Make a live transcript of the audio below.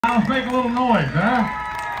Let's make a little noise, huh?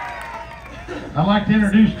 I'd like to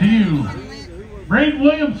introduce to you Brayden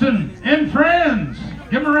Williamson and friends.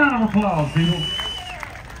 Give them a round of applause, people.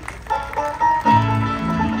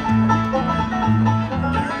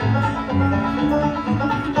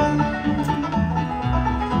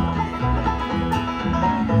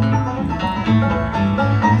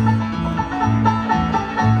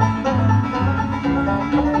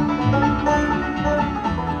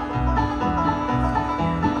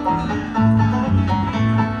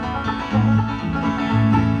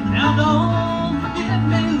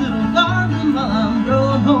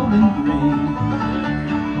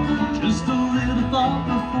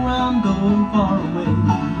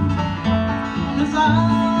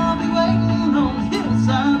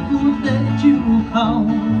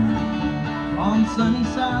 On the sunny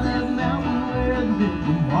side of the mountain where the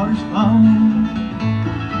river waters fall.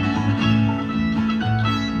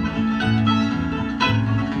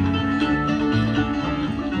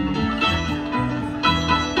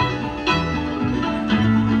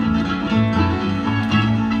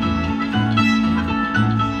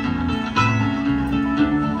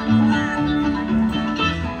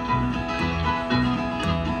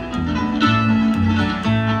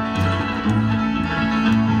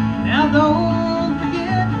 Don't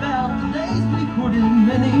forget about the days we courted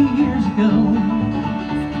many years ago.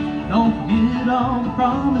 Don't forget all the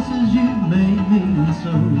promises you made me and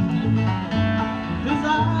so. 'Cause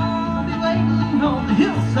I'll be waiting on the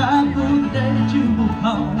hillside for the day that you will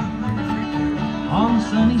call. On the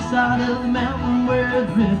sunny side of the mountain where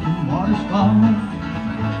the river waters fall.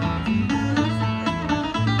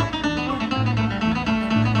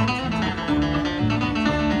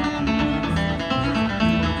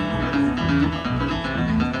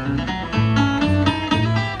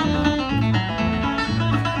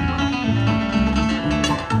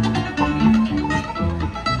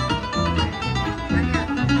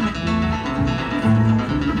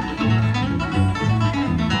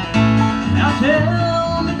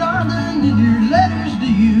 Tell me, darling, in your letters, do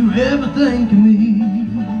you ever think of me?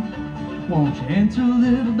 Won't you answer,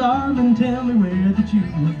 little darling, tell me where that you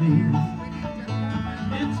will be?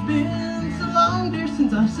 It's been so long, dear,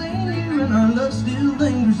 since I've seen you, and our love still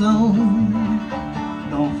lingers on.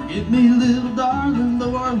 Don't forget me, little darling,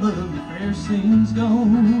 though our love affair seems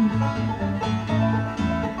gone.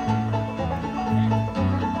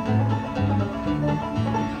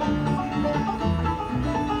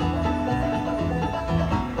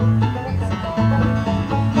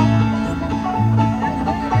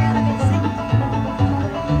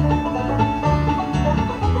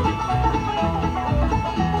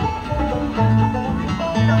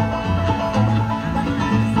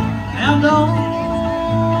 Don't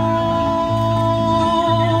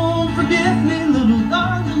forget me, little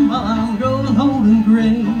darling, while I'm growing old and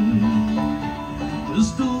gray.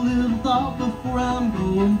 Just a little thought before I'm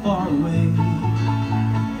going far away.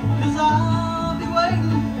 'Cause I'll be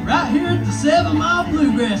waiting right here at the 7 Mile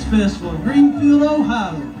Bluegrass Festival in Greenfield,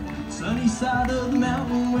 Ohio. Sunny side of the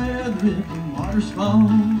mountain where the river waters fall.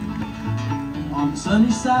 On the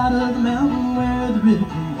sunny side of the mountain where the river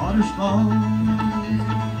waters fall.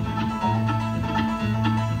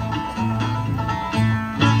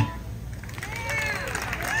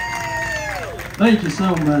 Thank you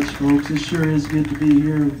so much, folks. It sure is good to be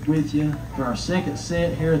here with you for our second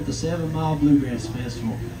set here at the 7 Mile Bluegrass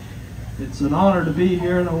Festival. It's an honor to be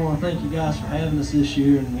here, and I want to thank you guys for having us this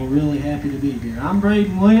year, and we're really happy to be here. I'm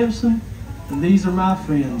Brayden Williamson, and these are my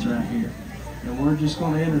friends right here. And we're just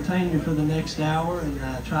going to entertain you for the next hour and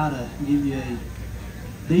try to give you a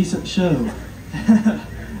decent show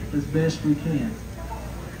as best we can.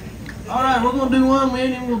 All right, we're going to do one. We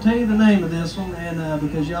ain't even going to tell you the name of this one, and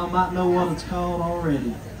because y'all might know what it's called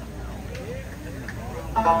already.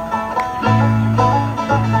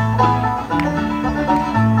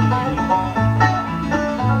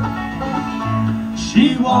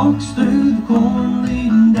 She walks through the corn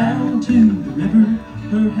leading down to the river.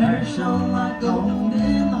 Her hair shone like gold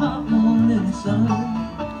in the hot morning sun.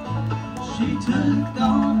 She took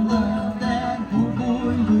all the love that poor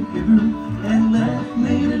boy would give her and left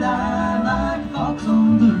me to die like a fox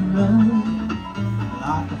on the run.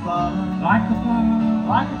 Like a fox, like a fox,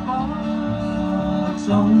 like a fox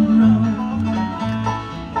on the run.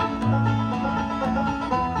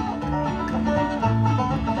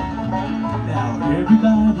 Now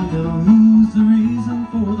everybody knows the reason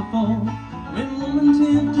for the fall. When woman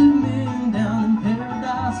tempted men down in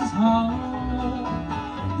Paradise's hall.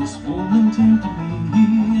 This woman tempted me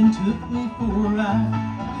and took me for a ride.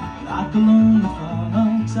 Like a lonely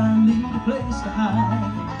fox, I need a place to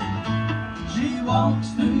hide. She walks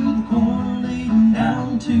through the corn leading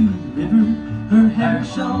down to the river. Her hair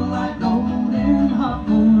shone like gold in the hot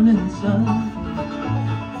morning sun.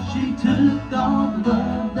 She took all the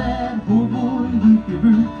love that poor boy would give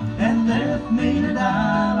her and left me to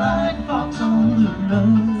die like a fox on the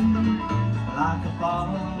run. Like a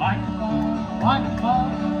fox, Like a fox, like a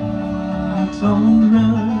fox. on the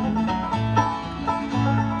run.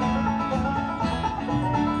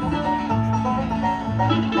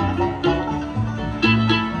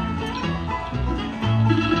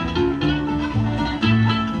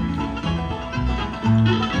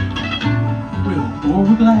 Pour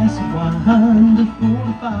a glass of wine before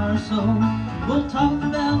the fire, so we'll talk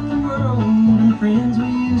about the world and friends we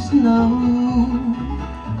used to know.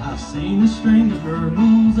 I've seen a string of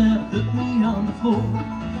girls that put me on the floor.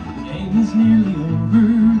 The game is nearly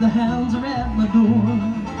over, the hounds are at my door.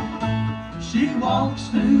 She walks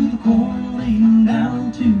through the corn leading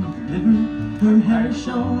down to the river. Her hair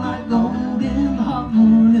shone like gold in the hot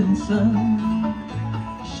morning sun.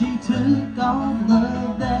 She took all the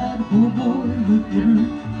love that a poor boy would give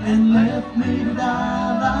her and left me to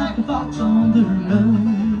die like a fox on the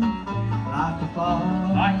run. Like a fox,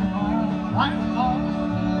 Like a fox, like a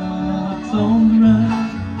fox. on the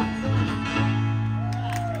run.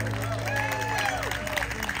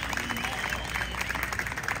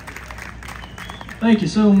 Thank you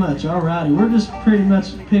so much. Alrighty, we're just pretty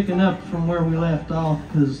much picking up from where we left off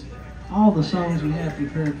because all the songs we have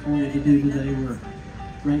prepared for you to do today were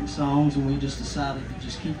great songs, and we just decided to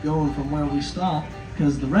just keep going from where we stopped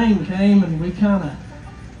because the rain came and we kind of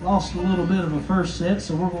lost a little bit of a first set,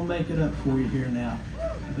 so we're going to make it up for you here now.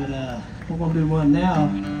 But we're going to do one now.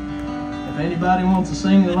 If anybody wants to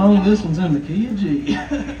sing along, this one's in the key of G.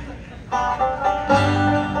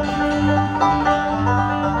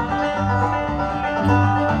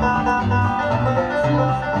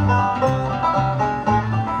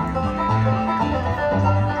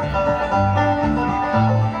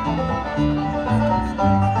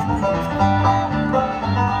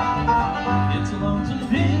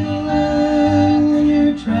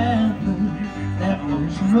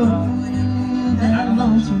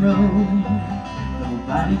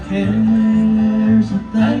 Nobody cares a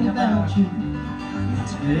thing about you.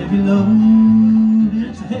 It's a heavy load,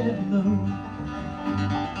 it's a heavy load.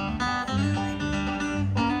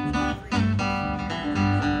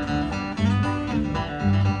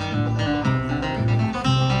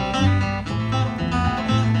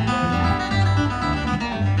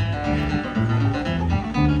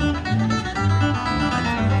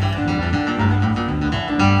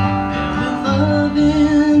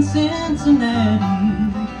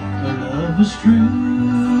 Cincinnati, her love was true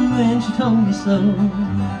and she told me so.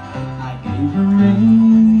 I gave her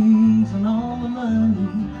rings and all the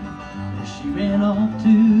money. Where she ran off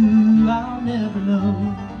to, I'll never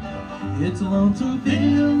know. It's a lonesome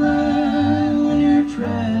feeling when you're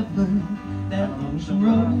traveling that lonesome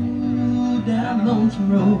road, down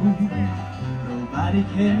lonesome road. Nobody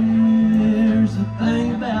cares a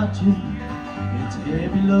thing about you. It's a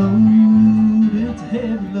heavy load, it's a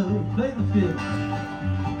heavy load. Play the fiddle.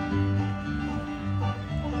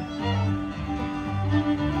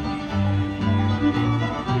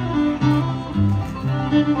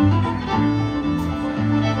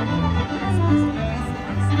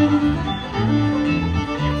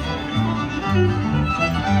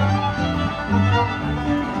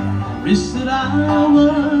 Wish that I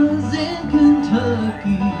was in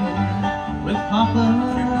Kentucky with Papa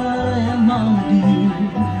and Mama dear.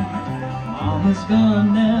 Mama's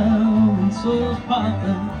gone now and so's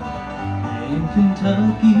Papa, and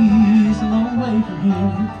Kentucky's a long way from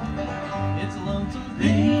here. It's a lonesome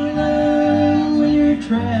feeling when you're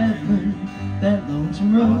traveling that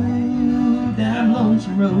lonesome road, down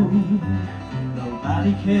lonesome road.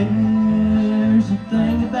 Nobody cares a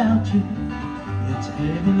thing about you. It's a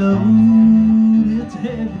heavy load, it's a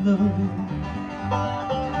heavy load.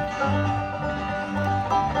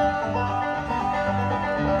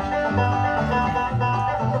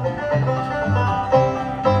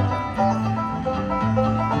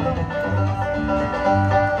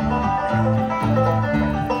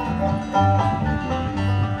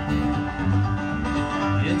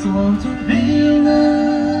 It's a lonesome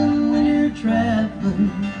feeling when you're traveling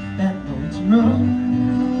that lonesome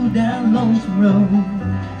road, down lonesome road.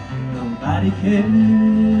 Nobody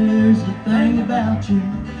cares a thing about you.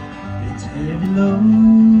 It's a heavy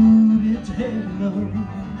load, it's a heavy load.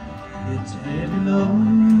 It's a heavy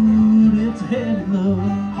load, it's a heavy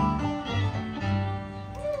load.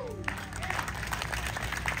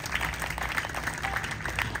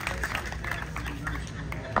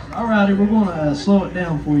 Alrighty, we're going to slow it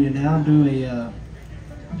down for you now and do a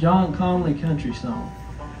John Conley country song.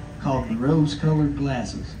 called the Rose-Colored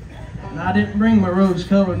Glasses. And I didn't bring my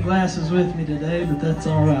rose-colored glasses with me today, but that's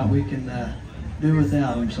all right. We can do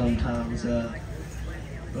without them sometimes. But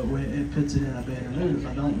it puts it in a better mood if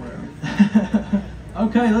I don't wear them.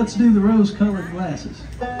 Okay, let's do the rose-colored glasses.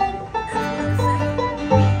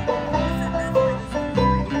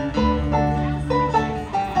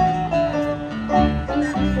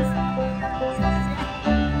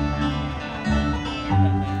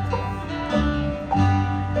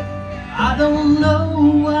 I don't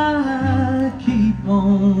know why I keep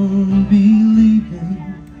on believing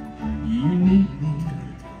you need me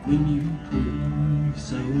when you prove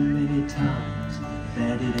so many times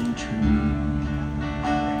that it ain't true.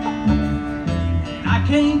 And I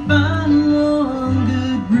can't find one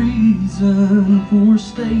good reason for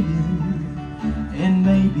staying, and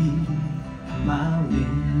maybe my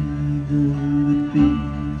leaving would be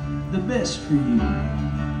the best for you.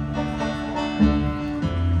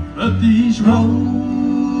 But these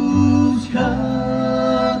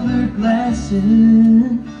rose-colored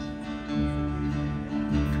glasses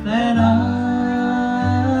that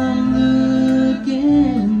I'm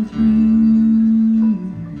looking through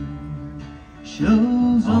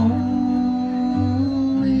shows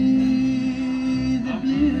only the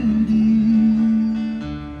beauty,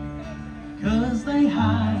 'cause they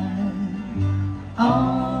hide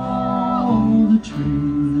all the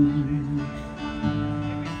truth.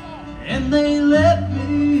 And they let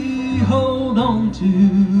me hold on to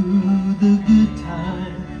the good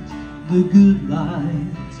times, the good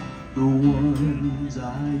lines, the ones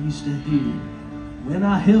I used to hear when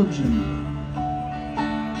I held you.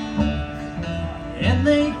 And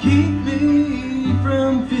they keep me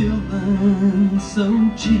from feeling so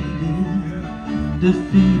cheated,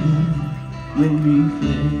 defeated, when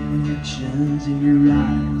reflections in your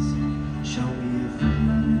eyes show me a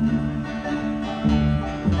fool.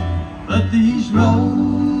 But these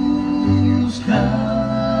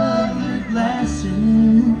rose-colored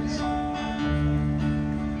glasses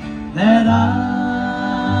that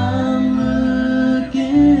I'm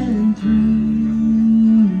looking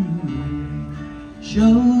through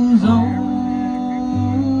shows only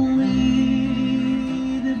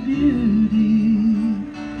the beauty,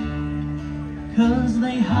 'cause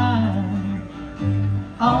they hide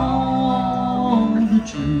all the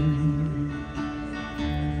truth.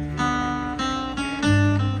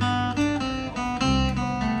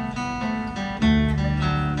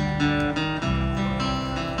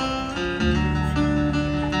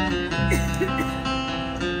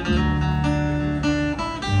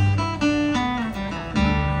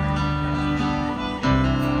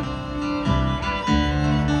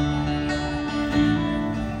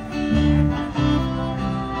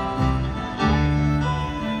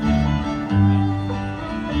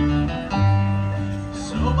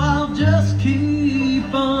 Just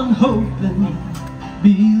keep on hoping,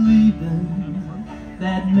 believing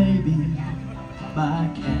that maybe by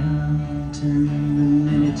counting the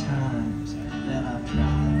many times that I've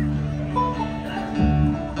tried,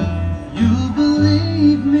 you'll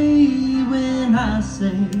believe me when I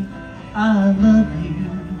say I love you,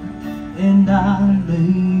 and I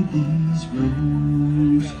lay these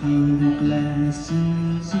rose-colored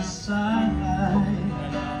glasses aside.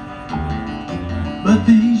 But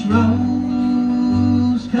these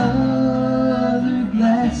rose-colored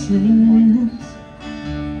glasses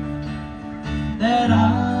that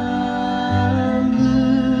I'm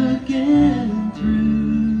looking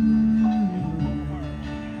through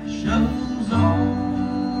shows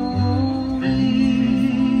only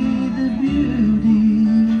the beauty,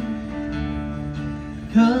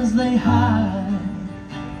 'cause they hide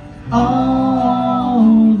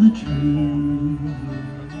all the truth.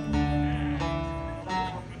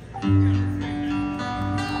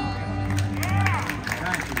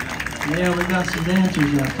 Yeah, we got some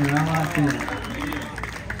dancers out there. I like that.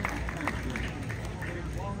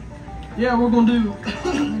 Yeah, we're going to do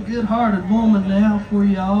Good-Hearted Woman now for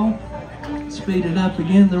y'all. Speed it up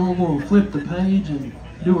again, then we're going to flip the page and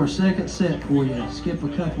do our second set for you. Skip a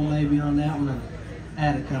couple maybe on that one and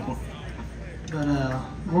add a couple. But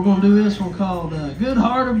we're going to do this one called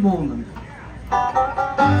Good-Hearted Woman.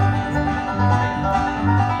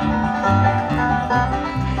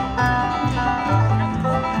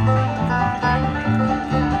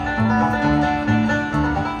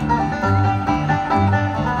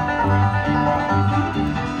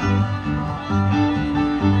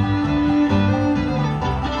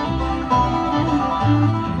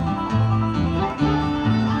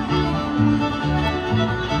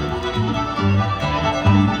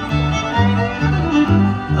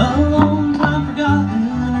 A long time forgotten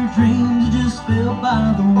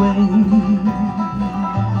away,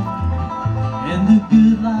 and the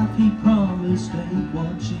good life he promised ain't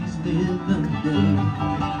what she's living today.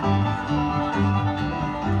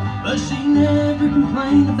 But she never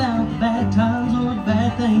complained about the bad times or the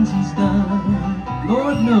bad things he's done.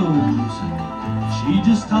 Lord knows, she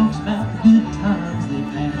just talks about the good times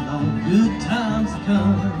they've had and all the good times to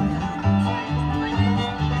come.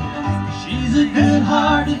 She's a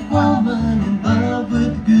good-hearted woman in love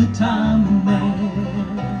with a good-timing man.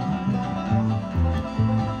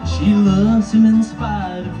 She loves him in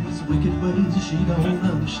spite of his wicked ways that she don't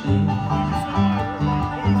understand.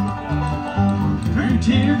 Through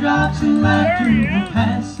teardrops and laughter, we'll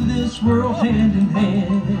pass to this world hand in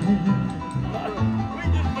hand.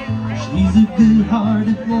 She's a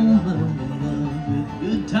good-hearted woman in love with a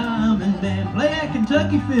good-timing man. Play that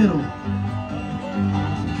Kentucky fiddle.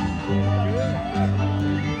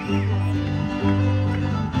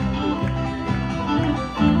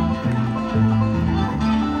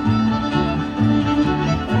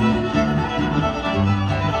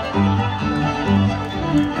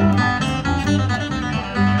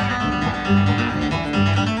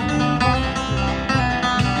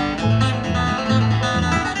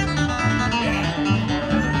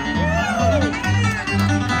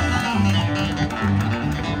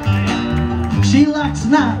 She likes the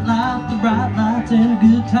nightlife, the bright lights, and a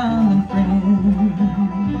good time and friends.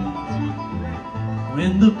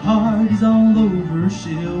 When the party's all over,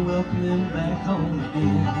 she'll welcome him back home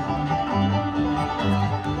again.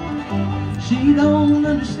 She don't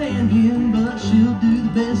understand him, but she'll do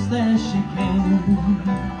the best that she can.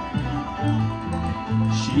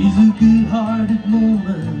 She's a good-hearted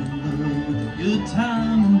woman in love with a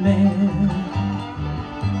good-timing man.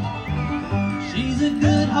 She's a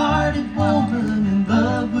good-hearted woman in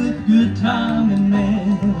love with a good-timing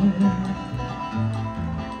man.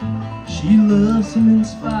 She loves him in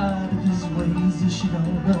spite of his ways that she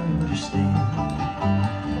don't understand.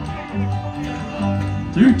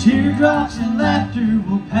 Through teardrops and laughter,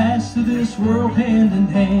 we'll pass through this world hand in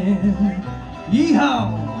hand.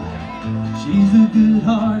 Yeehaw! She's a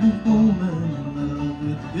good-hearted woman in love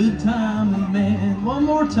with a good-timing man. One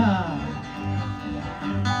more time.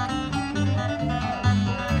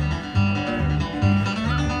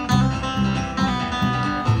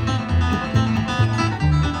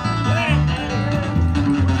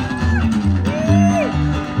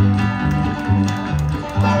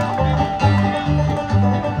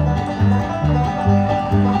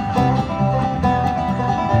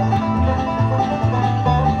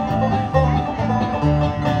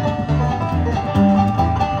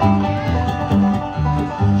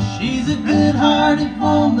 Good-hearted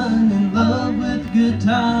woman in love with a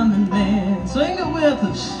good-timing man. Sing it with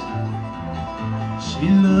us. She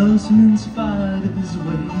loves him in spite of his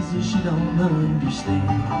ways that she don't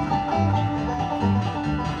understand.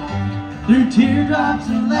 Through teardrops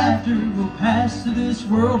and laughter, we'll pass through this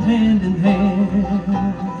world hand in hand.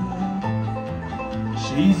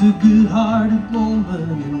 She's a good-hearted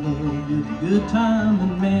woman in love with a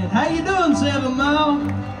good-timing man. How you doing, 7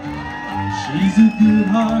 Mile? She's a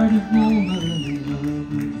good-hearted woman in love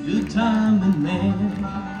with a good-timing man.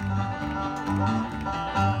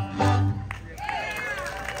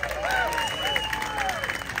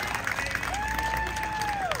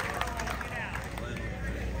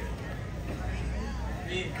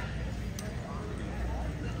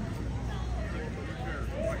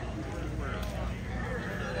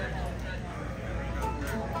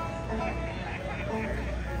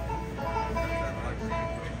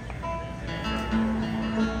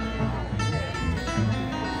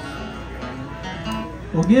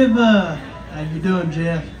 Well, how you doing,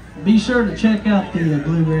 Jeff? Be sure to check out the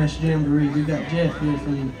Bluegrass Jamboree. We've got Jeff here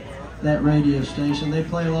from that radio station. They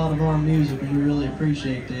play a lot of our music, and we really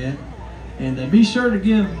appreciate that. And be sure to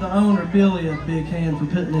give the owner, Billy, a big hand for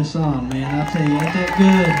putting this on, man. I tell you, ain't that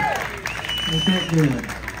good? Ain't that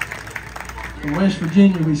good? In West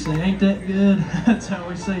Virginia, we say, ain't that good? That's how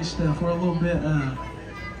we say stuff. We're a little bit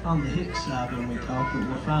on the hick side when we talk, but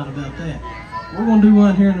we're fine about that. We're going to do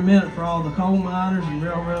one here in a minute for all the coal miners and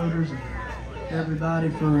railroaders and everybody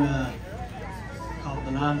for called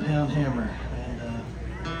the 9-pound hammer. And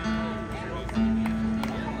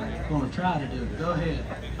I'm going to try to do it. Go ahead.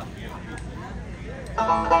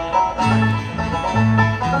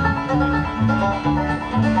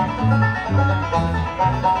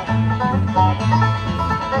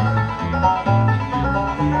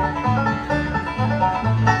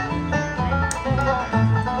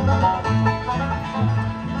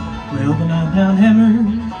 Well, the 9-pound hammer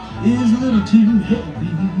is a little too heavy.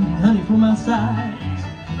 Honey for my size,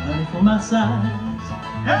 honey for my size.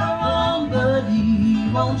 How long on,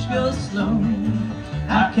 buddy, won't you go slow?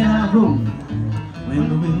 How can I roll when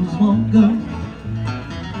the wheels won't go?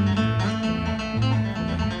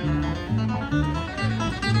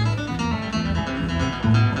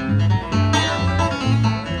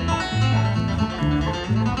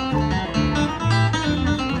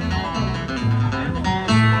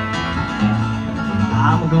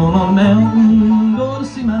 I'm going on a mountain, going to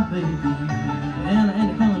see my baby, and I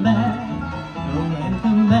ain't coming back, no, I ain't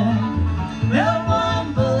coming back. Well,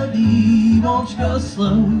 one buddy, won't you go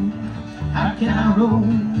slow? How can I roll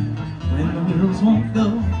when the wheels won't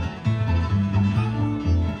go?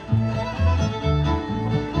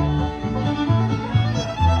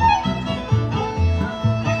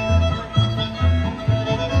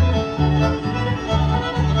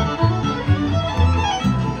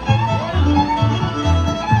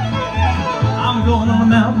 Going on a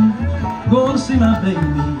mountain, going to see my baby.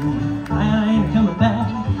 I ain't coming back,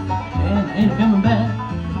 and I ain't coming back.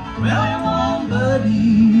 Well, come on,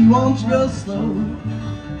 buddy, won't you go slow?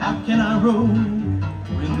 How can I roll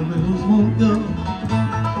when the wheels won't go?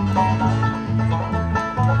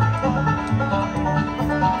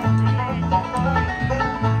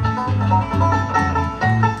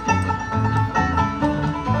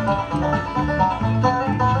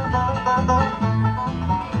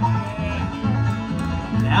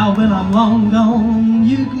 Now when I'm long gone,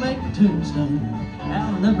 you can make a tombstone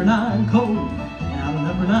out of number 9 coal, out of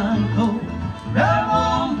number 9 coal. Right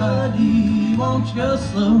on, buddy, won't you go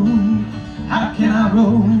slow? How can I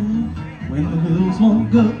roll when the wheels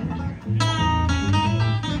won't go?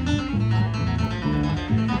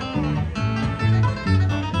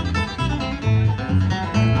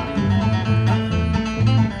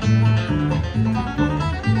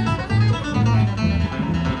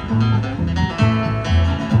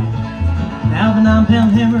 Now the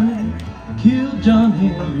 9-pound hammer killed John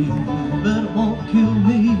Henry, but it won't kill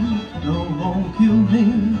me, no, it won't kill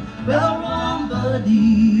me. Well, run,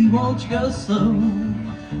 buddy, won't you go slow?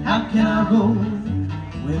 How can I roll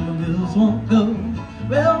when the wheels won't go?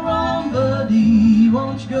 Well, run, buddy,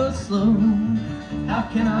 won't you go slow? How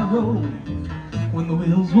can I roll when the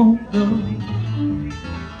wheels won't go?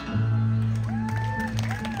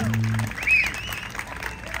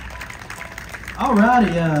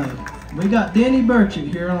 Alrighty, we got Denny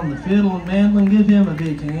Burchett here on the fiddle and mandolin. Give him a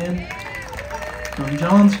big hand. From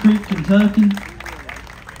Johns Creek, Kentucky.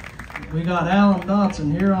 We got Alan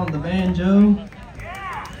Dotson here on the banjo.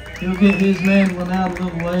 He'll get his mandolin out a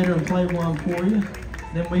little later and play one for you.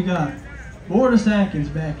 Then we got Bortis Atkins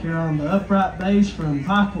back here on the upright bass from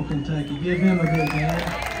Pikeville, Kentucky. Give him a big hand.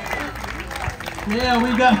 Yeah,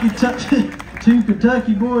 we got two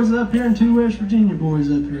Kentucky boys up here and 2 West Virginia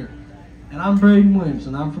boys up here. And I'm Brayden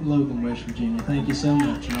Williamson. I'm from Logan, West Virginia. Thank you so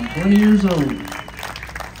much. And I'm 20 years old.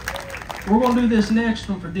 We're going to do this next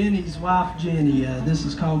one for Denny's wife, Jenny. This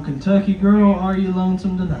is called Kentucky Girl, Are You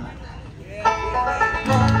Lonesome Tonight?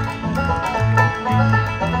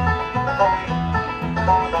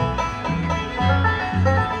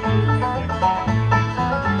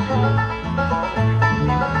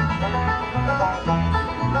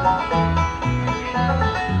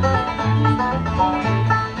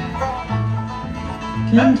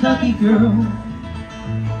 Kentucky girl,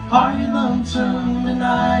 are you lonesome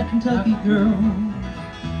tonight, Kentucky girl?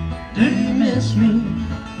 Do you miss me?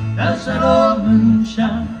 Does that old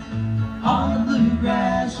moonshine on the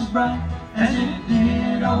bluegrass as bright as it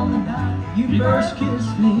did on the night you first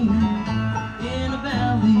kissed me? In a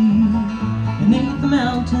valley, beneath the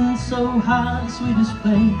mountains so high, the sweetest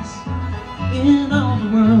place in all the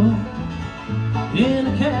world. In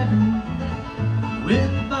a cabin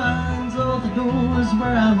with the vines, all the doors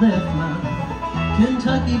where I left my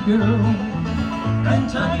Kentucky girl.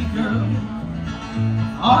 Kentucky girl,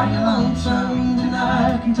 are you lonesome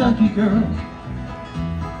tonight, Kentucky girl?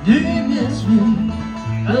 Do you miss me?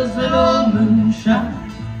 Does that old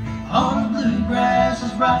moonshine on the bluegrass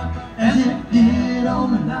as bright as it did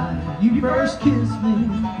on the night you first kissed me?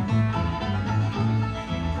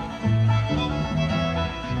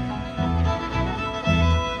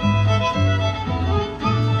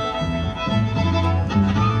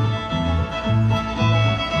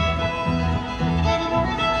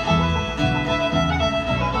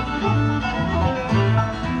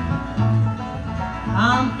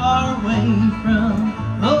 I'm far away from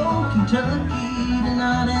old Kentucky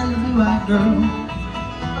tonight, and the blue-eyed girl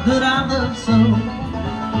that I love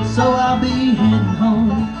so I'll be heading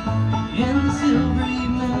home in the silvery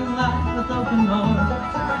moonlight with open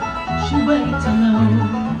arms. She waits, I know.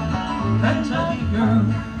 Kentucky girl,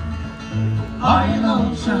 are you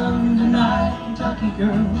lonesome tonight, Kentucky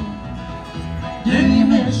girl? Do you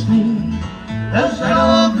miss me? Does that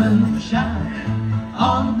old moon shine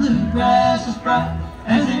on the bluegrass as bright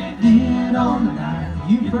as it did on the night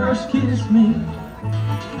you first kissed me?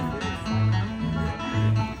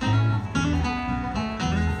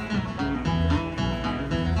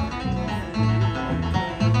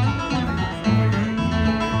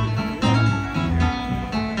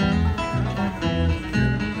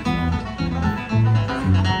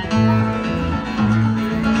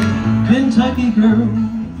 Kentucky girl,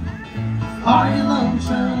 are you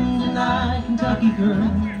lonesome tonight, Kentucky girl?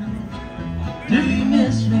 Do you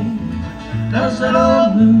miss me? Does that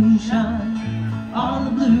old moon shine on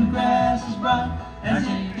the bluegrass as bright as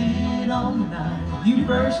it did on the night you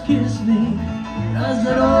first kissed me? Does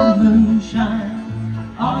that old moon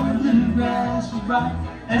shine on the bluegrass as bright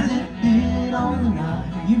as it did on the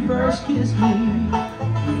night you first kissed me?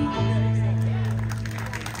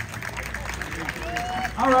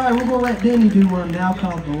 All right, we're going to let Denny do one now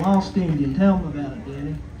called The Lost Indian. Tell him about it,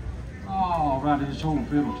 Denny. Oh, right, this old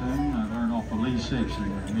fiddle tune I learned off the Lee section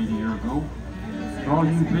many years ago. For all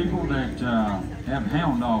you people that have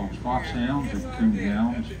hound dogs, foxhounds and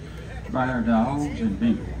coonhounds, bear dogs and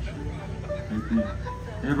beagles. If you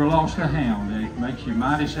ever lost a hound, it makes you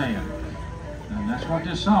mighty sad. And that's what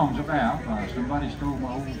this song's about. Somebody stole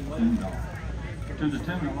my old coon dog. To the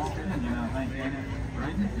tune of Lost Indian, I think, ain't it,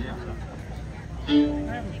 Brayden? Yeah.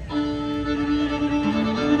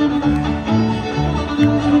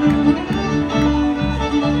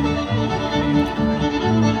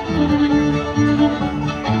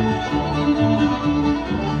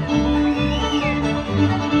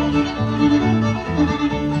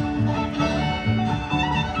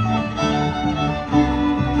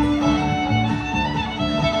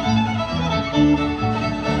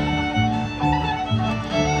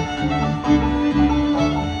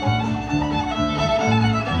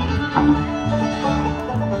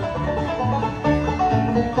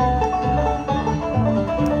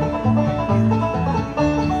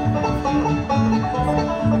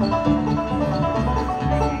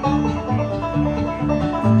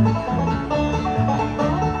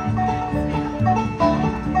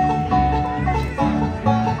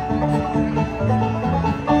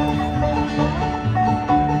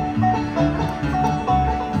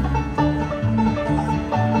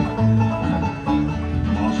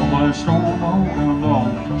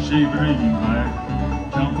 She bring back,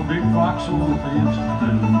 jump a big fox over the fence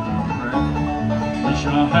and do the crack. Wish I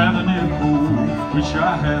had a nickel, wish I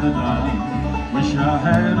had a dime, wish I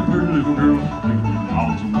had a pretty little girl drinking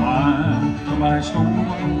bottles of wine. Somebody stole my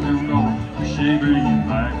old dog, she bring him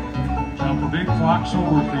back, jump a big fox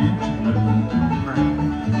over the fence and do the crack.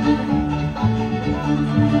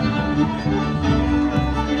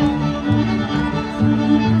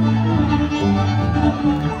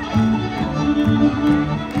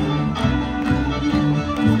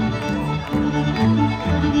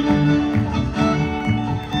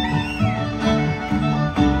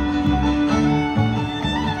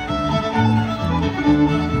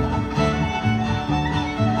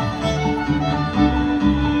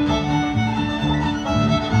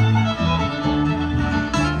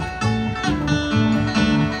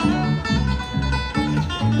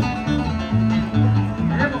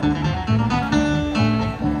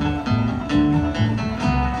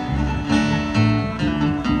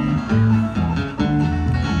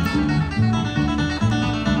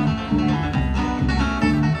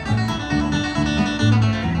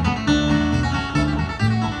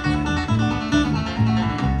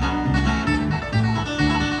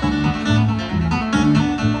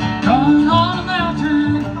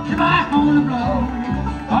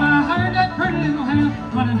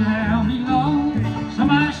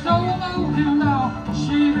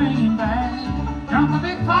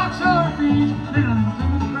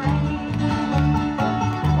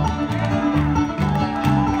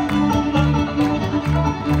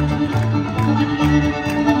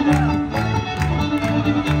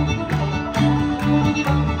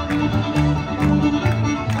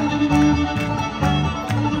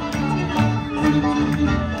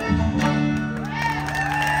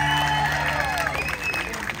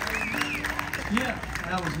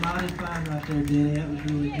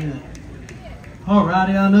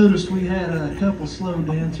 Alrighty, I noticed we had a couple slow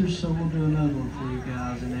dancers, so we'll do another one for you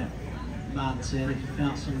guys in that mindset if you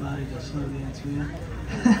found somebody to slow dance with.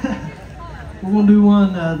 We're going to do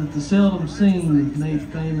one that the Seldom Seen made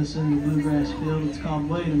famous in the bluegrass field. It's called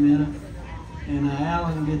Wait a Minute. And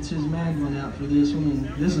Alan gets his mandolin out for this one. And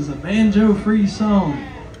this is a banjo-free song.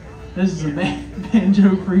 This is a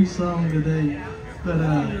banjo-free song today. But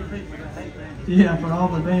yeah, for all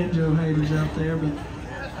the banjo haters out there. But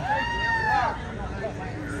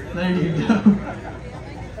There you go.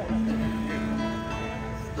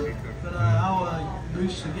 But I'll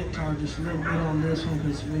boost the guitar just a little bit on this one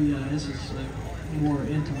because this is a more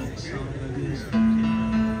intimate song, I guess.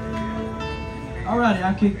 Alrighty,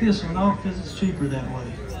 I kick this one off because it's cheaper that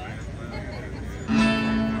way.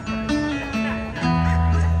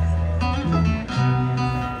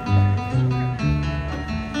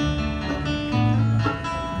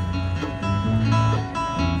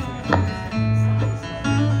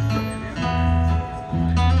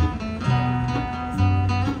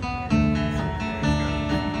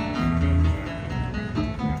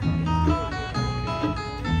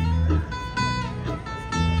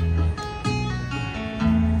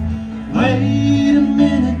 Wait a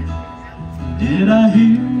minute, did I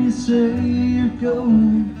hear you say you're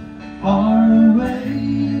going far away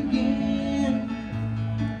again?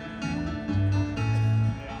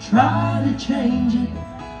 Try to change it,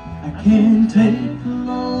 I can't take the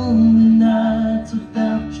lonely nights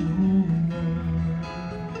without you.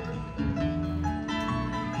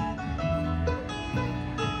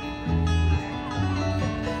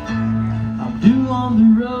 I'm due on the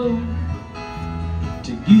road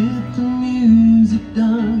to get the music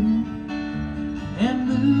done and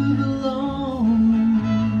move along.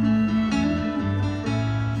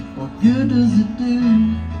 What good does it do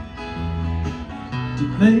to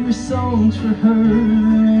play her songs for her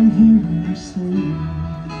and hear her sing?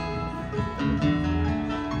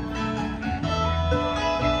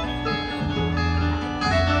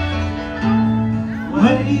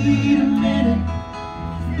 Wait a minute,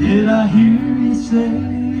 did I hear you say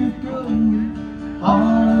you're going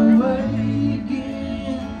far away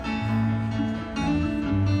again?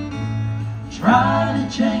 Try to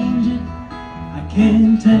change it, I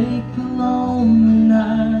can't take the lonely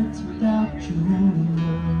nights without you.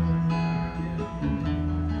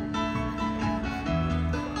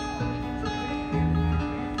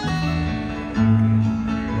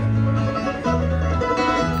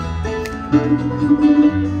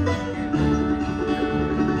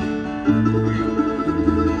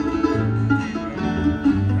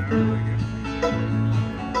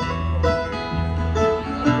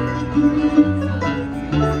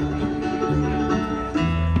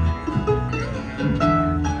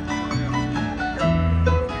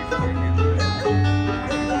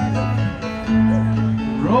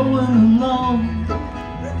 Rolling along,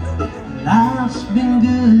 life's been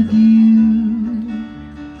good to you,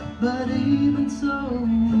 but even so,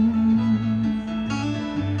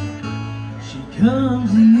 she comes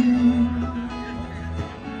to you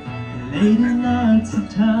late at nights, the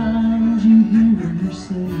times you hear her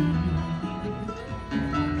say,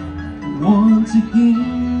 once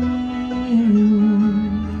again.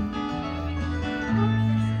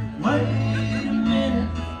 Wait a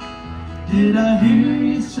minute, did I hear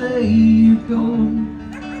you say you're going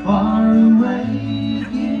far away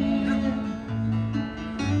again?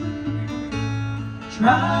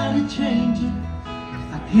 Try to change it,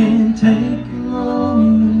 I can't take the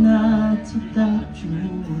lonely nights without you.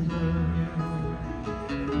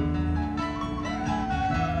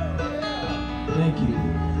 Thank you.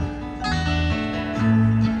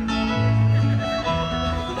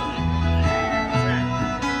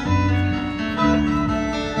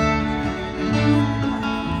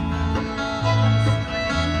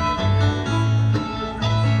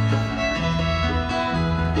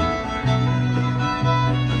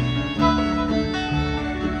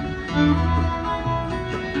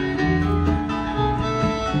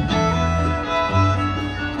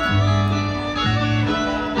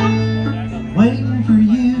 Waiting for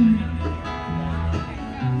you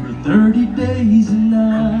for 30 days and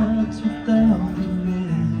nights without a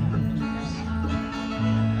rest.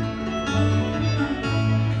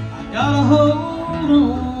 I gotta hold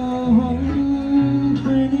on,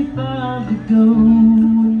 25 to go,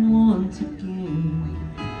 and once again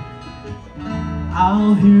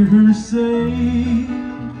I'll hear her say,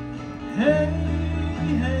 hey,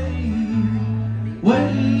 hey,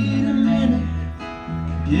 wait a minute,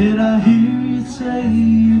 did I hear you say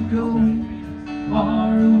you're going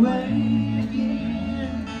far away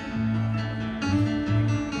again?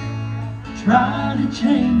 Try to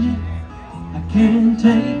change it, I can't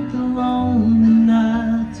take the lonely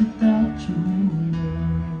nights without you.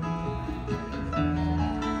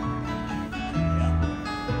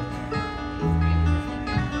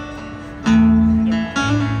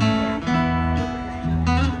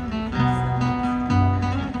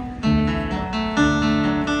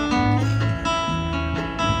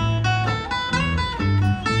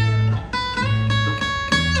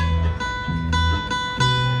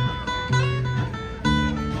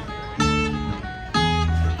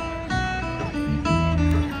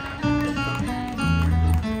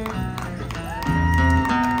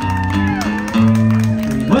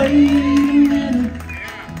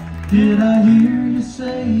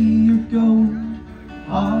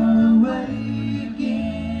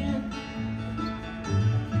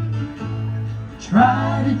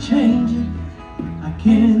 try to change it. I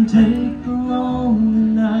can't take the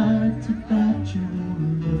long nights without your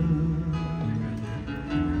love.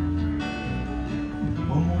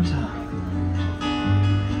 One more time.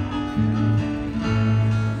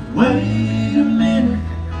 Wait a minute,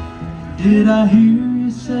 did I hear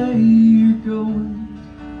you say you're going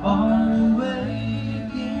our way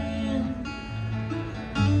again?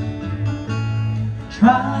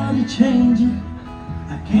 Try to change it.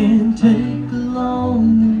 I can't take the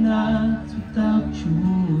long nights without your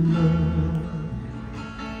love.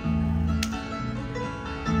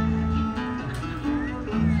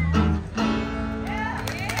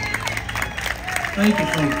 Thank you,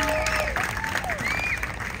 folks.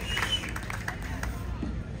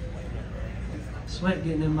 Sweat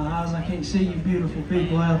getting in my eyes. I can't see you beautiful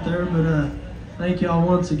people out there, but thank y'all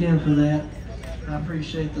once again for that. I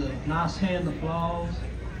appreciate the nice hand applause.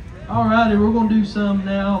 Alrighty, we're gonna do some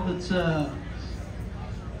now that's we're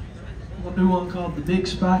gonna do one called the Big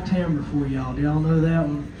Spiked Hammer for y'all. Do y'all know that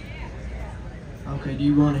one? Okay, do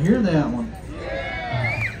you want to hear that one?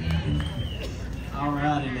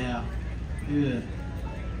 Alrighty now. Good.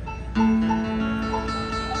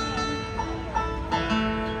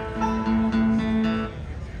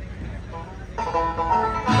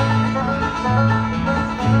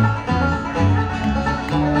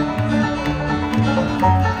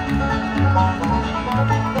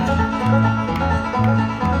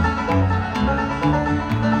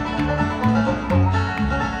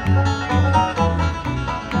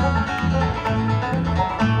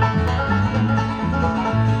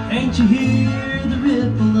 Can't you hear the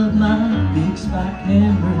ripple of my big spiked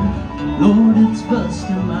hammer? Lord, it's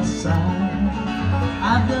busting my side.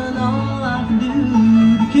 I've done all I can do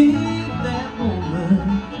to keep that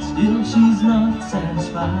woman, still she's not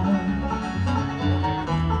satisfied.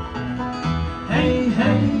 Hey,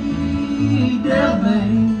 hey, devil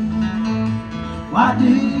man, why do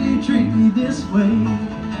you treat me this way?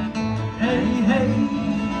 Hey, hey,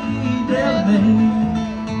 devil man,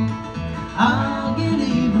 I'll get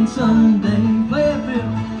even someday. Play it, Bill.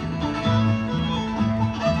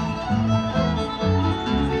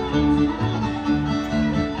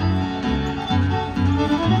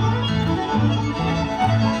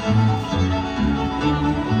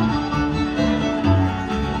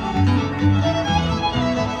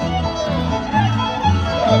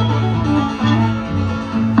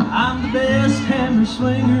 I'm the best hammer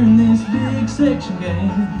swinger in this big section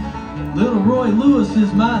game. Little Roy Lewis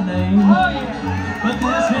is my name. Oh, yeah. But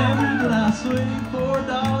this hammer that I swing for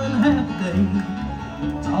 $1.50 a day,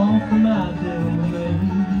 it's all for my damn name.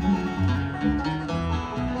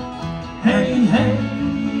 Hey, hey,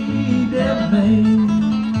 devil man,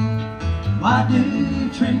 why do you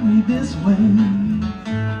treat me this way?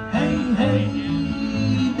 Hey, hey,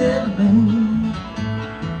 devil man,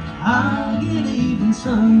 I'll get even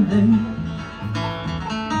someday.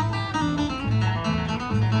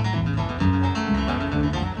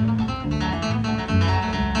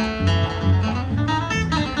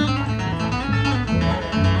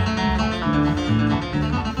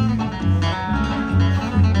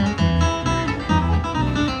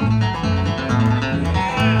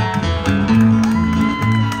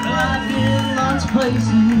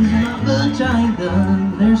 Places not much I ain't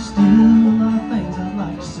done. There's still a lot of things I'd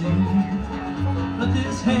like to see, but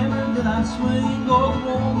this hammer that I swing, or the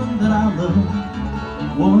woman that I love,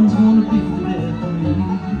 one's gonna be the death of me.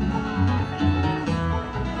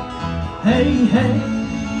 Hey,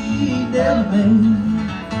 hey, devil man,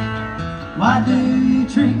 why do you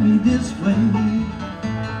treat me this way?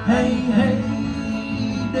 Hey, hey,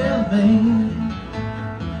 devil man,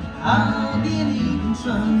 I'll get even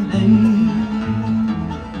someday.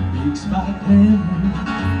 Big spiked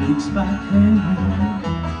hammer, big spiked hammer.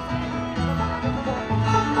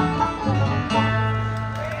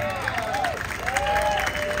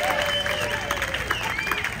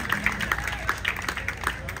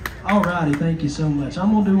 Alrighty, thank you so much.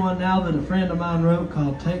 I'm gonna do one now that a friend of mine wrote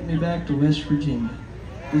called "Take Me Back to West Virginia."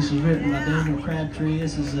 This was written by Daniel Crabtree.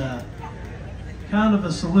 This is kind of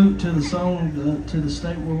a salute to the song, to the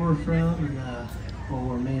state where we're from, and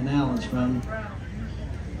where me and Alan's from.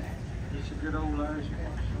 Good old Larry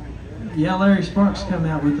Sparks. Yeah, Larry Sparks come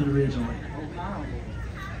out with it originally.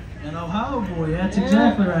 An Ohio boy, that's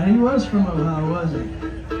exactly right. He was from Ohio, wasn't he?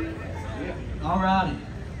 Alrighty.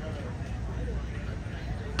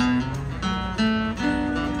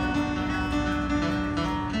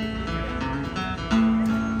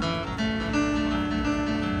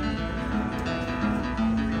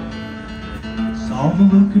 Saw the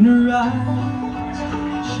look in her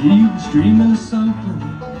eyes, she was dreaming of something.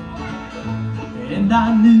 And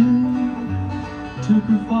I knew took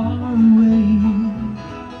her far away.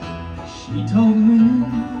 She told me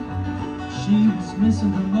she was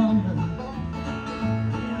missing her mama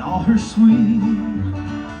and all her sweet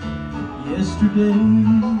yesterdays.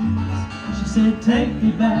 She said, take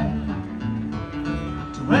me back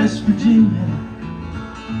to West Virginia.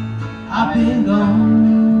 I've been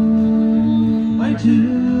gone way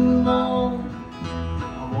too long.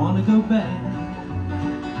 I want to go back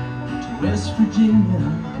to West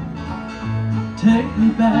Virginia. Take me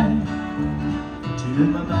back to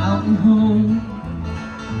my mountain home.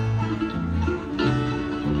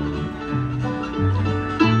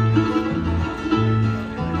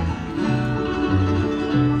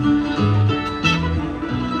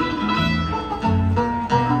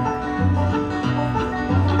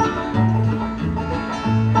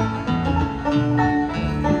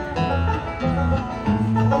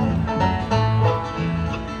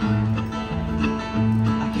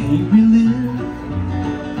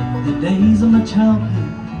 Days of my childhood,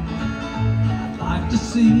 I'd like to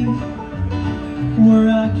see where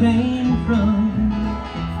I came from.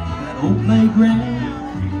 That old playground,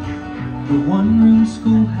 the one-room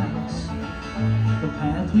schoolhouse, the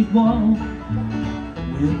path we'd walk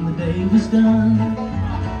when the day was done.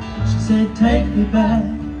 She said, take me back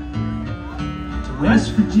to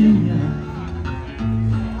West Virginia.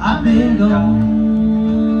 I've been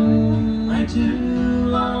gone way too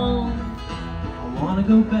long. I want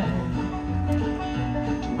to go back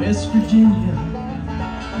West Virginia.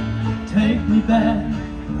 Take me back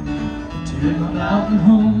to my mountain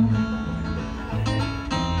home.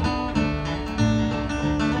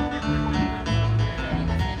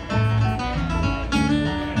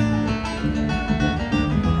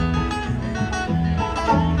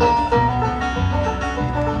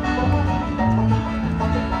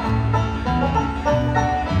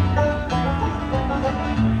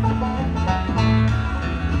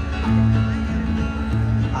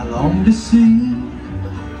 To see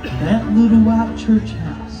that little white church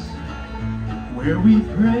house where we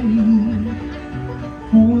prayed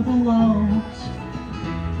for the lost,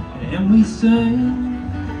 and we sang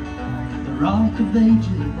the Rock of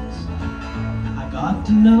Ages. I got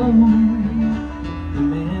to know the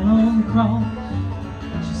man on the cross.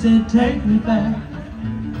 She said, take me back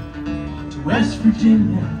to West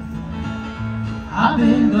Virginia. I've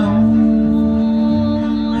been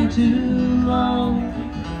gone way too long.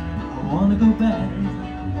 I want to go back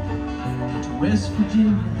to West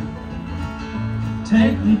Virginia.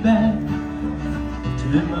 Take me back to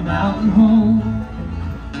my mountain home.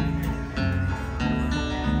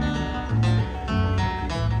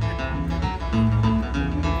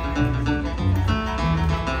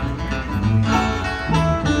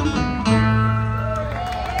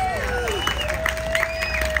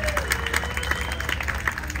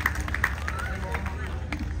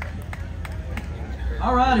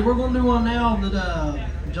 Alrighty, we're going to do one now that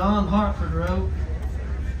John Hartford wrote,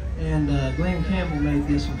 and Glenn Campbell made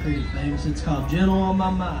this one pretty famous. It's called Gentle on My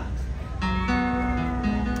Mind.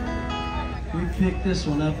 We picked this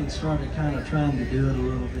one up and started kind of trying to do it a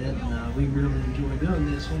little bit, and we really enjoy doing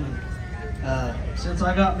this one. And, since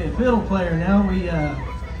I got me a fiddle player now,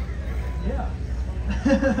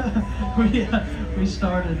 we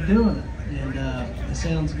started doing it. And it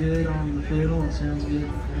sounds good on the fiddle, it sounds good,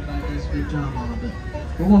 everybody does a good job on it, but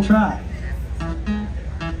we're going to try it.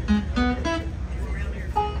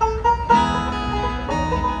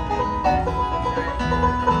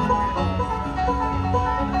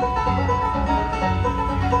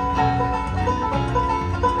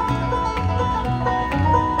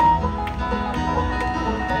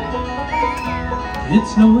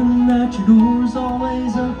 It's knowing that your door's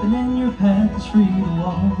always open and your path is free to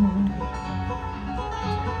walk.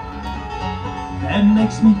 That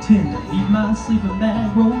makes me tender, leave my sleeping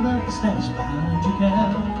bag rolled up and stashed behind your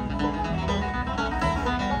couch.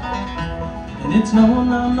 And it's knowing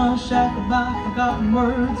I'm not shackled by forgotten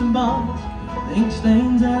words and bonds, ink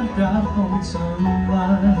stains that have dried upon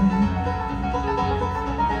sunlight.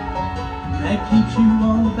 That keeps you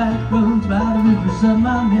on the back roads by the rivers of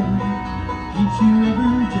my memory, keeps you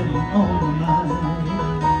ever gentle on my mind.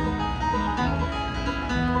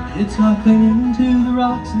 It's not clinging to the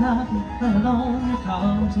rocks and I've planted on your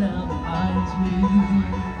cobs now that binds me,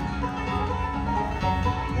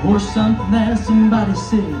 or something that somebody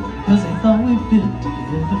said because they thought we'd fit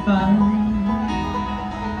together fine.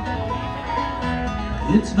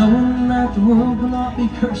 It's knowing that the world will not be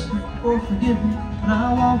cursed or forgiven when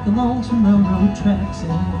I walk along some railroad tracks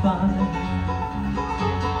and find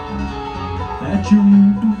that you're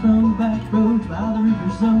moving from the back roads by the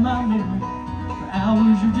rivers of my memory. For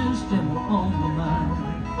hours you're just gentle on my mind.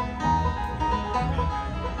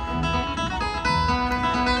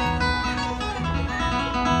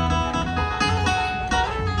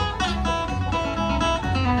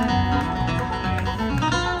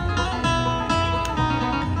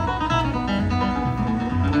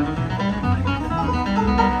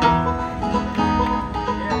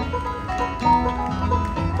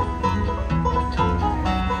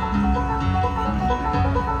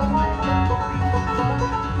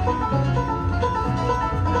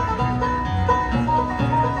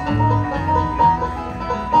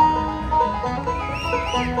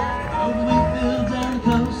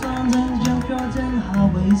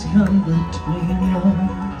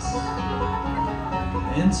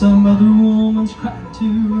 And some other woman's crying to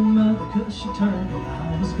her mother 'cause she turned and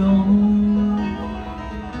I was gone.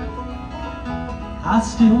 I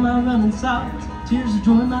still my running sides, tears of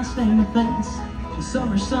joy my staining face. The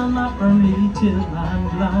summer sun might burn me till I'm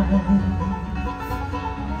blind,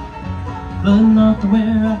 but not to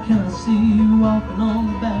where I cannot see you walking on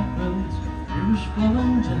the back roads, rivers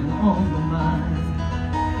flowing gentle on my mind.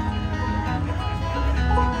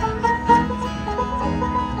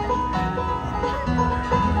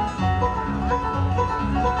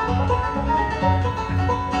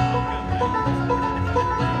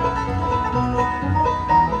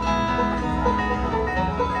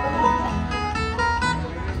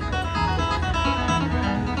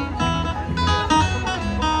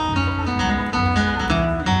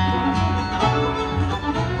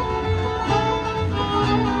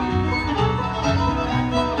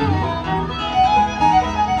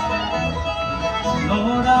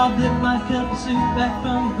 I'll dip my cup of soup back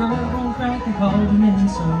from the girl crack and cauldron in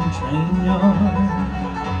some train yard,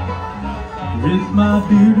 with my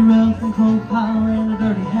beard a rough and cold pile and a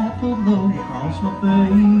dirty hat pulled low across my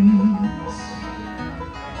face.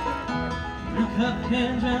 Through cup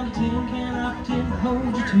cans round a tin can, I pretend to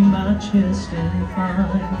hold you to my chest and find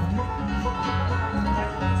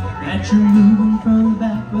that you're moving from the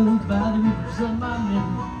back roads by the rivers of my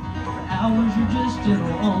memory. For hours you're just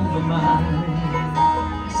gentle on my mind.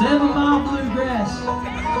 7 Mile Bluegrass,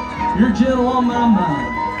 you're gentle on my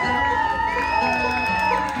mind.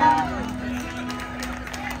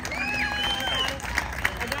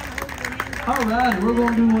 Alright, we're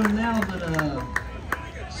going to do one now that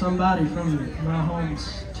somebody from my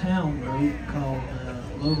hometown wrote called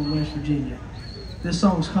Logan, West Virginia. This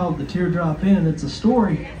song's called The Teardrop Inn. It's a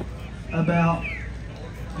story about,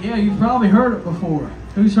 yeah, you've probably heard it before.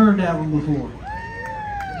 Who's heard that one before?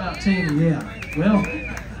 About Tina, yeah. Well,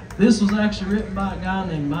 this was actually written by a guy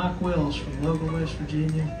named Mike Wells from Logan, West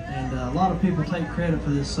Virginia, and a lot of people take credit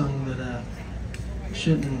for this song that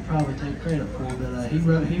shouldn't probably take credit for, but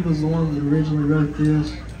he was the one that originally wrote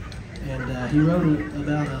this, and he wrote it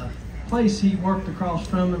about a place he worked across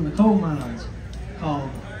from in the coal mines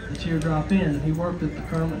called the Teardrop Inn. He worked at the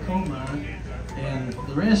Kermit coal mine, and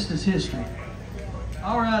the rest is history.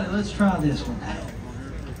 Alrighty, let's try this one.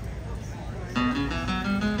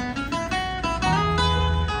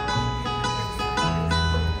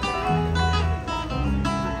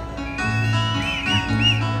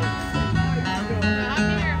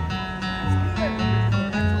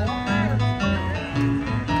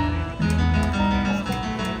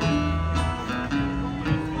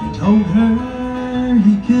 Told her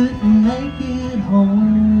he couldn't make it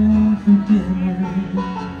home for dinner.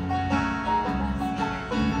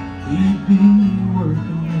 He'd be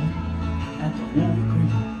working at the Wolf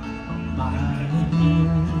Creek mine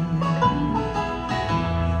again.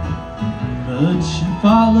 But she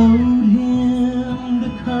followed him to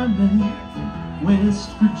Kermit, West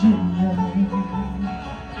Virginia.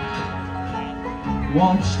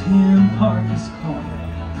 Watched him park his car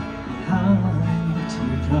behind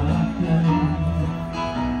Teardrop Inn.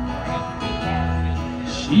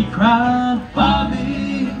 She cried,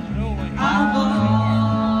 Bobby, I've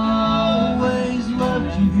always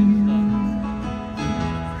loved you.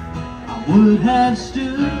 I would have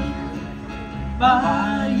stood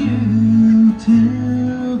by you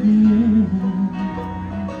till the end,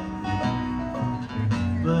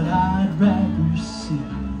 but I'd rather see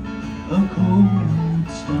a cold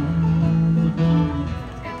stone above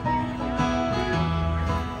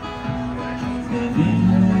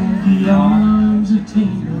in the arms of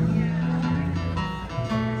Tina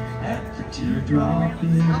at the Teardrop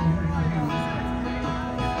Inn.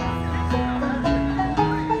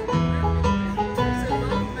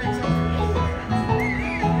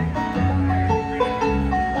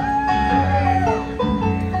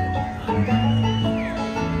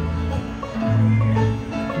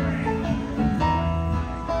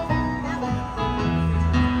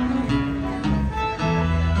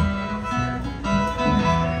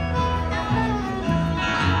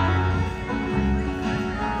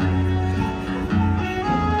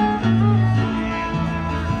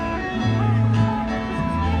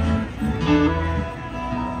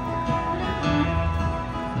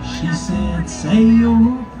 She said, say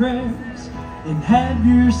your prayers and have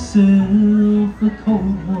yourself a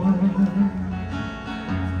cold one.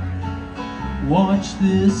 Watch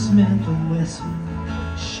this Smith & Wesson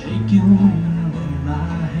shaking in my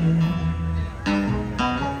hand.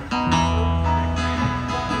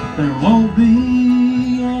 There won't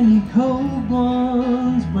be any cold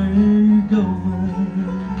ones where you're going.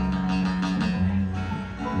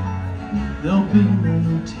 There'll be no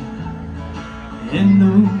tea and no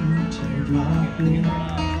teardrop in.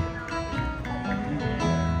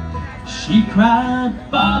 She cried,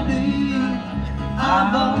 Bobby,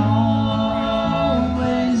 I've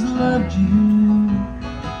always loved you.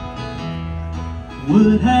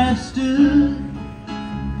 Would have stood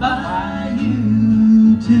by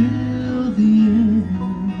you till the end,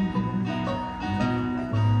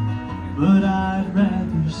 but I'd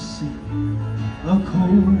rather see a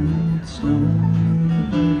cold stone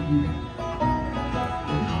above you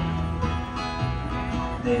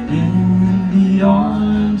than in the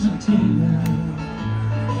arms of Tina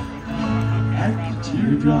at the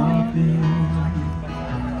teardrop inn,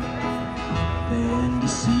 than to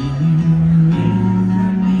see you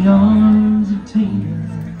in the arms of Tina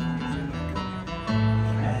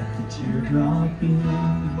at the teardrop inn.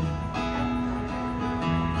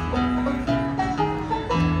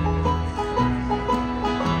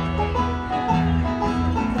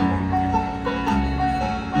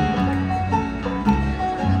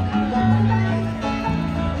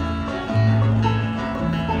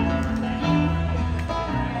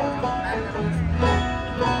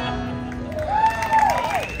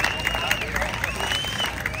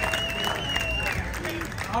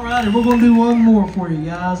 Alrighty, we're going to do one more for you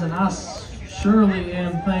guys, and I surely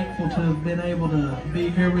am thankful to have been able to be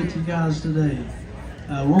here with you guys today.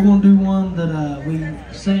 We're going to do one that we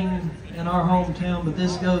sing in our hometown, but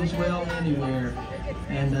this goes well anywhere.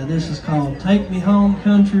 And this is called Take Me Home,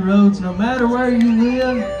 Country Roads. No matter where you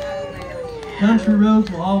live, country roads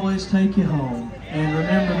will always take you home. And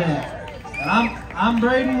remember that. I'm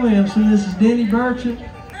Brayden Williamson. This is Denny Burchett,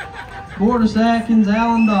 Gordis Atkins,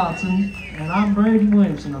 Alan Dotson. And I'm Brayden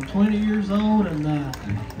Williamson. I'm 20 years old, and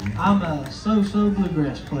I'm a so-so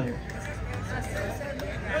bluegrass player.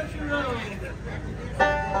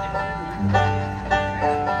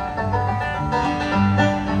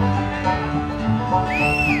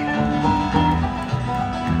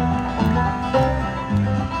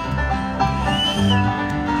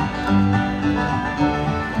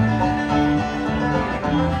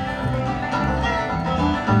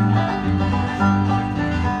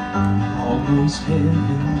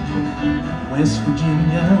 Heaven, West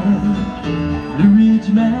Virginia, Blue Ridge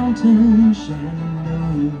Mountain,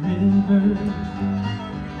 Shenandoah River.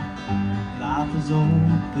 Life is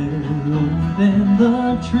old there, older than the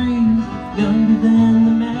trees, younger than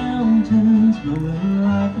the mountains, blowing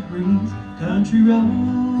like a breeze. Country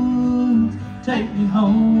roads take me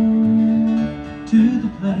home to the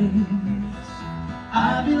place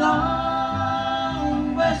I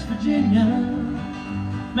belong. West Virginia,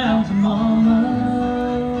 Mountain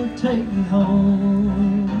Mama, take me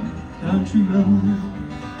home, country road.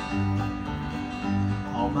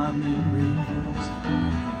 All my memories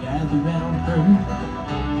gather round her,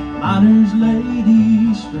 miner's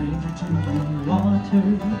lady, stranger to the water.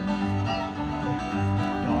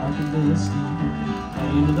 Dark and dusty,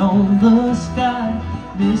 painted on the sky,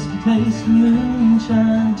 misty taste of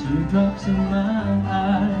moonshine, teardrops in my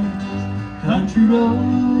eyes. Country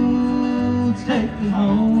roads take me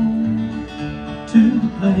home to the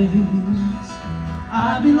place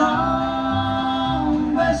I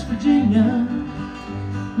belong. West Virginia,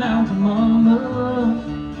 Mountain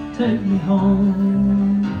Mama, take me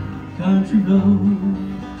home, country road.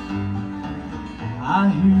 I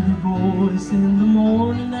hear her voice in the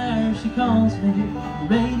morning air, she calls me. The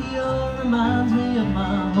radio reminds me of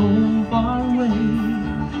my home far away.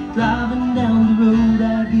 Driving down the road, I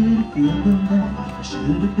get a feeling that I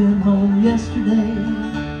should have been home yesterday.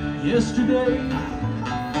 Yesterday,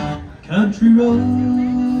 country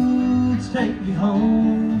roads take me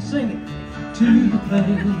home. Sing it. To the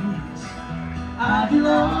place I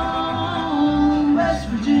belong. West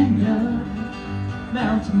Virginia,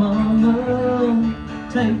 Mountain Mama,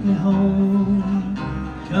 take me home.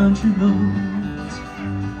 Country roads,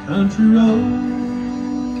 country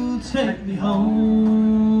roads, take me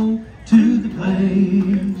home to the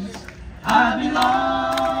place I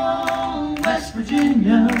belong. West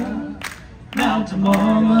Virginia, Mountain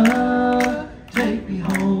Mama, take me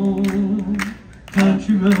home.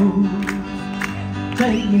 Country roads,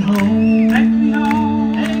 take me home. Take me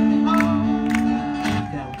home. Take me home.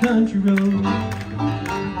 Down country road.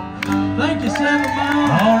 Thank you, 7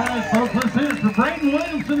 Mile. All right, folks, let's hear it for Brayden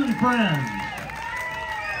Williamson and friends.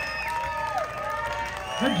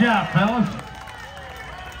 Good job, fellas.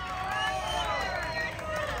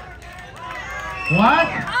 What?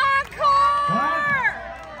 Encore!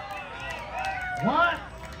 What?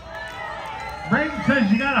 Brayden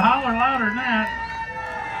says you gotta holler louder than that.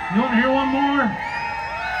 You want to hear one more?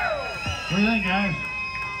 What do you think, guys?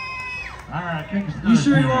 All right, kick us through. You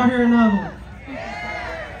sure you want to hear another one?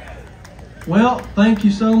 Well, thank you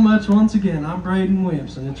so much once again. I'm Brayden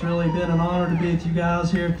Williamson. It's really been an honor to be with you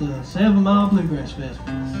guys here at the 7 Mile Bluegrass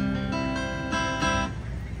Festival.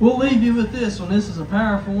 We'll leave you with this one. This is a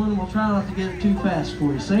powerful one. We'll try not to get it too fast for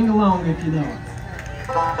you. Sing along if you know it.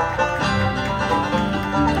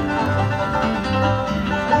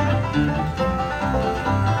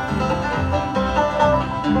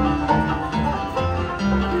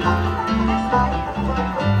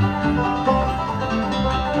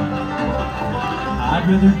 I'd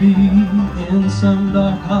rather be in some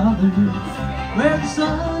dark hollow where the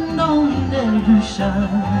sun don't ever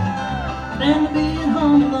shine than to be at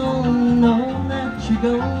home alone, knowing that you're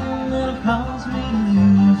gone. It'll cause me to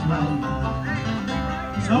lose my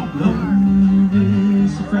mind. So blow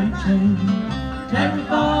this freight train, take me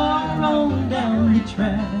far on down the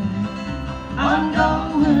track. I'm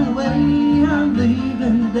going away, I'm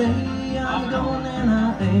leaving today. I'm going and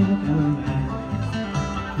I ain't coming back.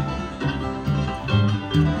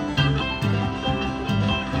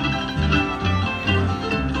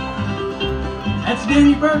 That's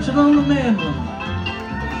Danny Burchett on the mandolin.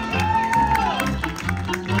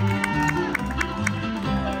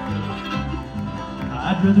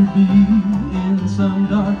 I'd rather be in some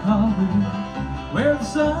dark hollow where the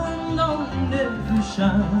sun don't ever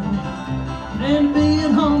shine than be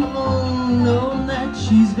at home alone, knowing that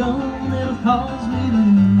she's gone. It'll cause me to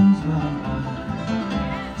lose my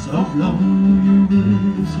mind. So blow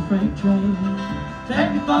this freight train,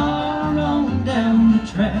 take me far on down the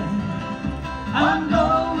track. I'm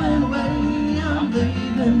going away, I'm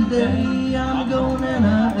leaving today. I'm going and I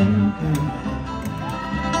ain't coming back.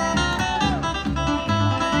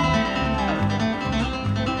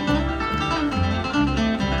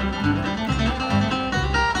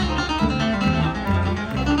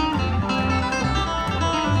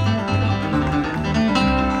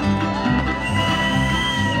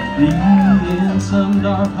 Be in some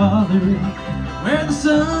dark hollow where the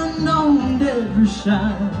sun don't ever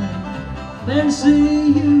shine, then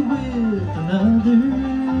see you with another.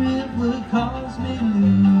 It would cause me to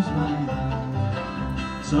lose my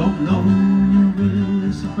mind. So blow your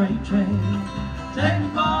whistle, freight train, take me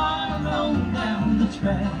far on down the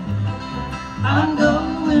track. I'm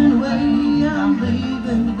going away, I'm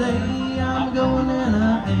leaving today. I'm going and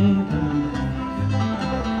I ain't coming back.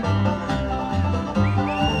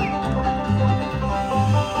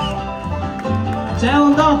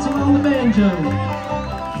 Alan Dotson on the banjo,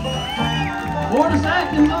 Ortis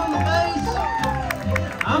Atkins on the bass.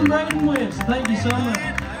 I'm Brayden Williamson. Thank you so much.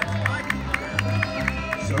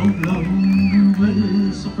 So blow your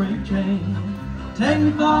whistle, freight train, take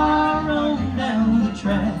me far on down the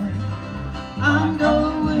track. I'm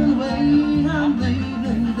going away, I'm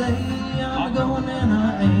leaving today. I'm going and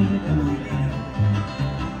I ain't coming back.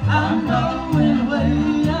 I'm going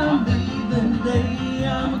away, I'm leaving today.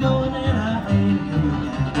 I'm going and I ain't coming back.